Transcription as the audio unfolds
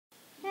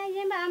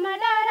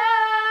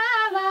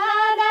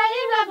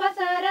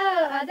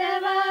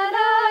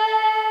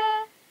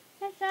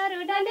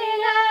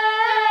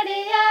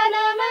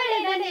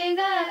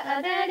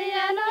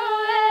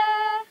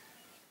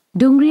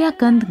Dongaria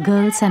Kondha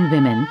girls and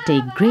women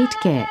take great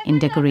care in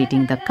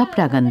decorating the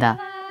Kapda Gandha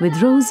with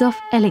rows of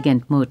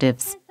elegant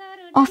motifs,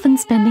 often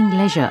spending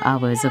leisure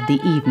hours of the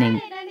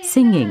evening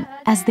singing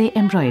as they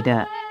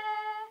embroider.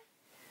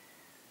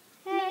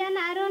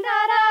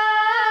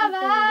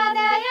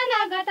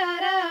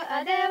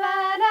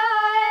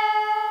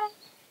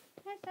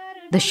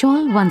 The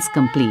shawl, once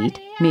complete,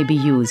 may be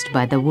used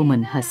by the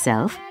woman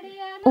herself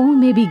or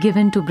may be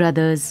given to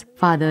brothers,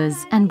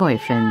 fathers and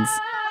boyfriends.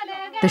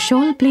 The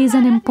shawl plays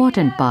an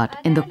important part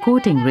in the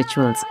courting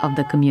rituals of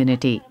the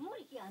community.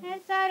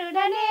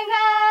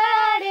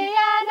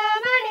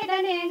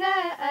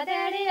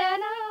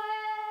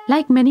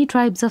 Like many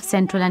tribes of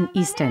central and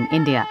eastern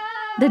India,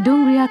 the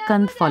Dongaria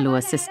Kondha follow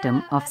a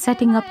system of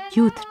setting up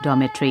youth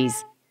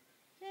dormitories.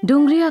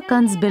 Dongaria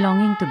Kondhas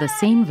belonging to the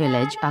same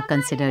village are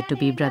considered to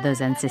be brothers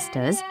and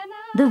sisters.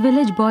 The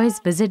village boys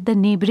visit the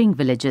neighboring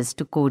villages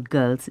to court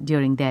girls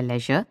during their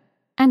leisure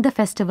and the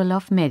festival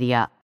of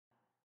Meria.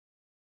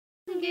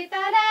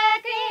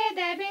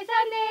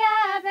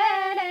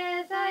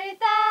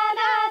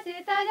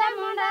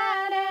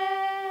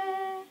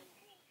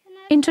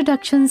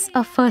 Introductions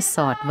are first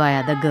sought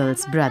via the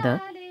girl's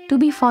brother, to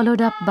be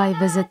followed up by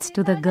visits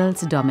to the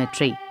girls'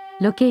 dormitory,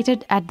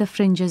 located at the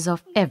fringes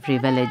of every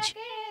village.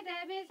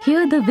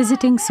 Here the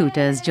visiting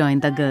suitors join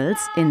the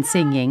girls in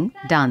singing,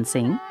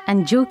 dancing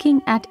and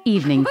joking at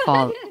evening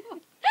fall.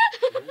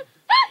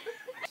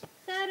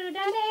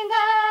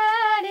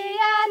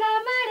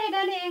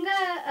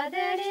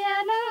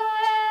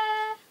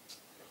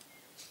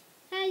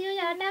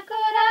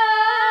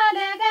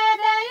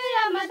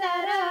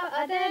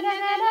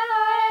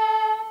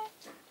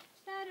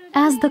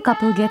 As the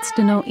couple gets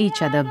to know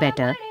each other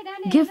better,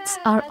 gifts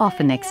are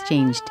often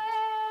exchanged.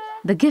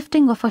 The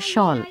gifting of a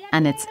shawl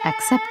and its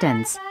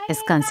acceptance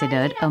is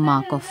considered a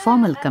mark of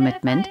formal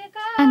commitment,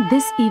 and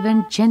this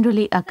event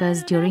generally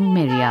occurs during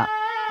Meria,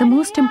 the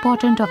most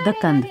important of the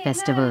Kondha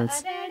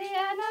festivals.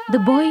 The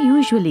boy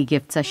usually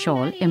gifts a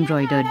shawl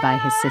embroidered by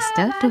his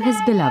sister to his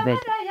beloved.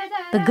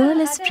 The girl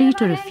is free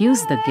to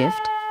refuse the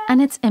gift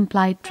and its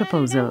implied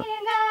proposal.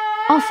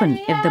 Often,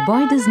 if the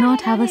boy does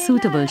not have a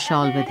suitable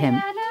shawl with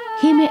him,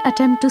 he may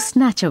attempt to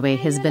snatch away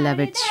his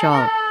beloved's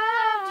shawl.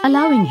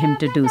 Allowing him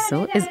to do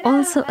so is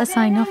also a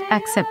sign of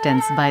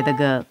acceptance by the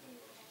girl.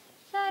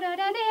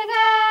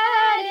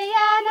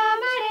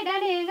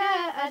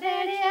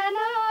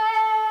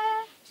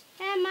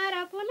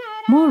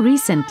 More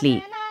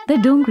recently, the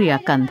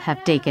Dongaria Kondha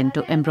have taken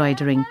to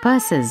embroidering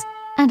purses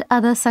and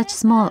other such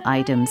small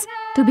items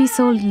to be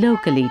sold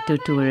locally to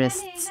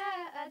tourists.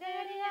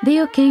 They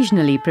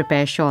occasionally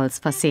prepare shawls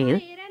for sale,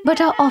 but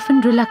are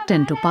often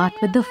reluctant to part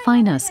with the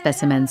finer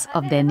specimens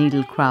of their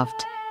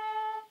needlecraft.